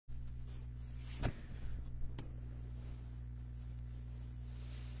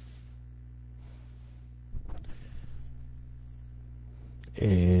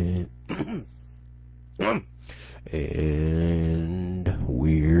And and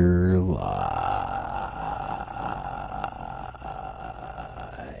we're live.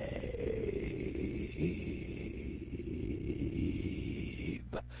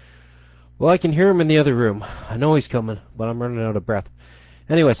 Well, I can hear him in the other room. I know he's coming, but I'm running out of breath.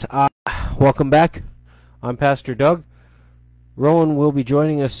 Anyways, welcome back. I'm Pastor Doug. Rowan will be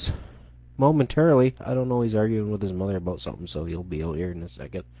joining us momentarily. I don't know, he's arguing with his mother about something, so he'll be out here in a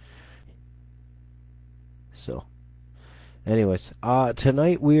second. So, anyways,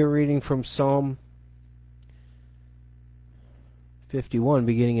 tonight we are reading from Psalm 51,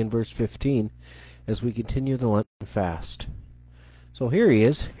 beginning in verse 15, as we continue the Lent fast. So here he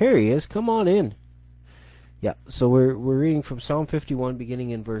is. Here he is. Come on in. Yeah, so we're reading from Psalm 51,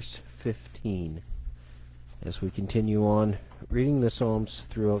 beginning in verse 15, as we continue on reading the Psalms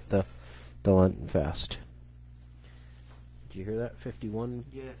throughout the Lenten fast. Did you hear that? 51?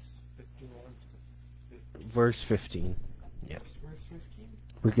 Yes, 51. Verse 15. Yeah. Verse 15?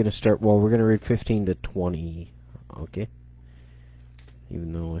 We're going to start, well, we're going to read 15 to 20, okay?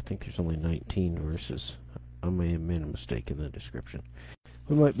 Even though I think there's only 19 verses. I may have made a mistake in the description.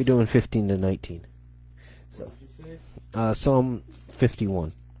 We might be doing 15 to 19. So, what did you say? Psalm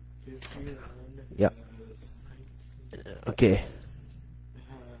 51. 51. Yep. Okay.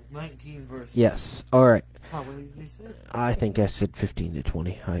 19 verses. Yes. All right. What did you say? I think I said 15 to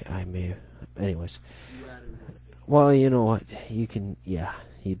 20. I may have. Anyways. You added it. Well, you know what? You can, yeah.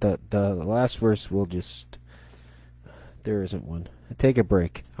 The last verse will just, there isn't one. Take a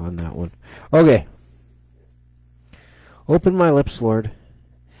break on that one. Okay. Open my lips, Lord,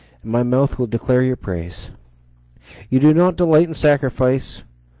 and my mouth will declare your praise. You do not delight in sacrifice,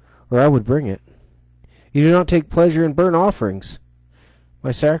 or I would bring it. You do not take pleasure in burnt offerings.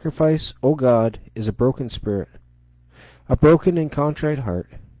 My sacrifice, O God, is a broken spirit, a broken and contrite heart.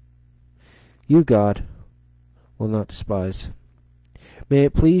 You, God, will not despise. May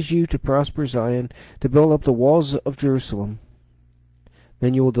it please you to prosper Zion, to build up the walls of Jerusalem.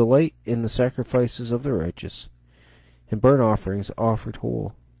 Then you will delight in the sacrifices of the righteous, and burnt offerings offered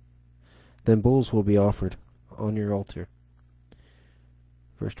whole. Then bulls will be offered on your altar.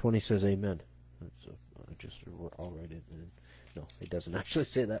 Verse 20 says amen. So we're all right in. No, it doesn't actually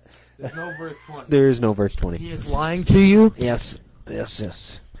say that. There's no verse 20. There is no verse 20. He is lying to you? Yes.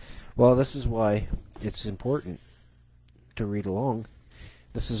 Well, this is why it's important to read along.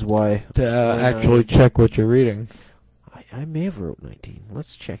 This is why... To actually check what you're reading. I may have wrote 19.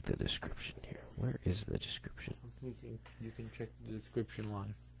 Let's check the description here. Where is the description? I'm thinking you can check the description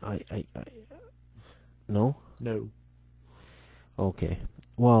live. No? No. Okay.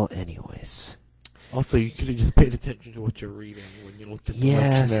 Well, anyways. Also, you could have just paid attention to what you're reading when you looked at the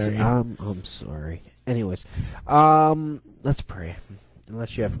lectionary. I'm sorry. Anyways, let's pray.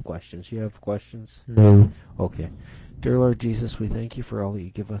 Unless you have questions. You have questions? No. Okay. Dear Lord Jesus, we thank you for all that you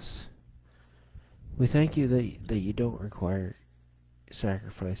give us. We thank you that you don't require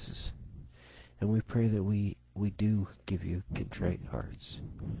sacrifices. And we pray that we do give you contrite hearts.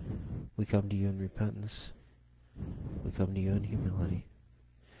 We come to you in repentance. We come to you in humility.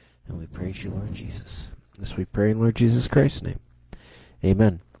 And we praise you, Lord Jesus. This we pray in Lord Jesus Christ's name.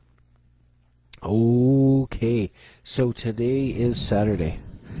 Amen. Okay, so today is Saturday.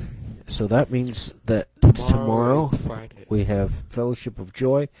 So that means that tomorrow we have Fellowship of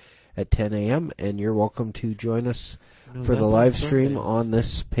Joy at 10 a.m. And you're welcome to join us for the live stream on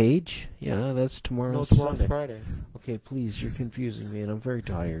this page. Yeah, that's tomorrow. No, tomorrow's Friday. Okay, please, you're confusing me and I'm very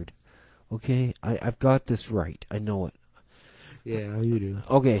tired. Okay, I've got this right. I know it. Yeah, you do.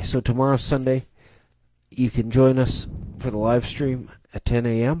 Okay, so tomorrow's Sunday. You can join us for the live stream at 10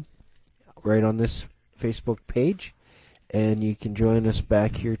 a.m. right on this Facebook page. And you can join us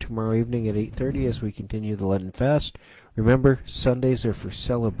back here tomorrow evening at 8:30 as we continue the Lenten fast. Remember, Sundays are for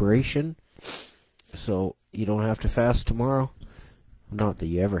celebration, so you don't have to fast tomorrow. Not that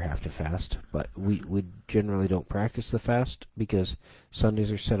you ever have to fast, but we generally don't practice the fast because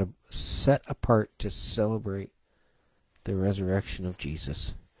Sundays are set apart to celebrate the resurrection of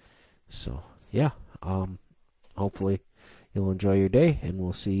Jesus. So, yeah, hopefully you'll enjoy your day, and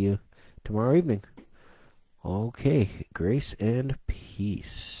we'll see you tomorrow evening. Okay, grace and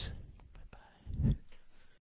peace.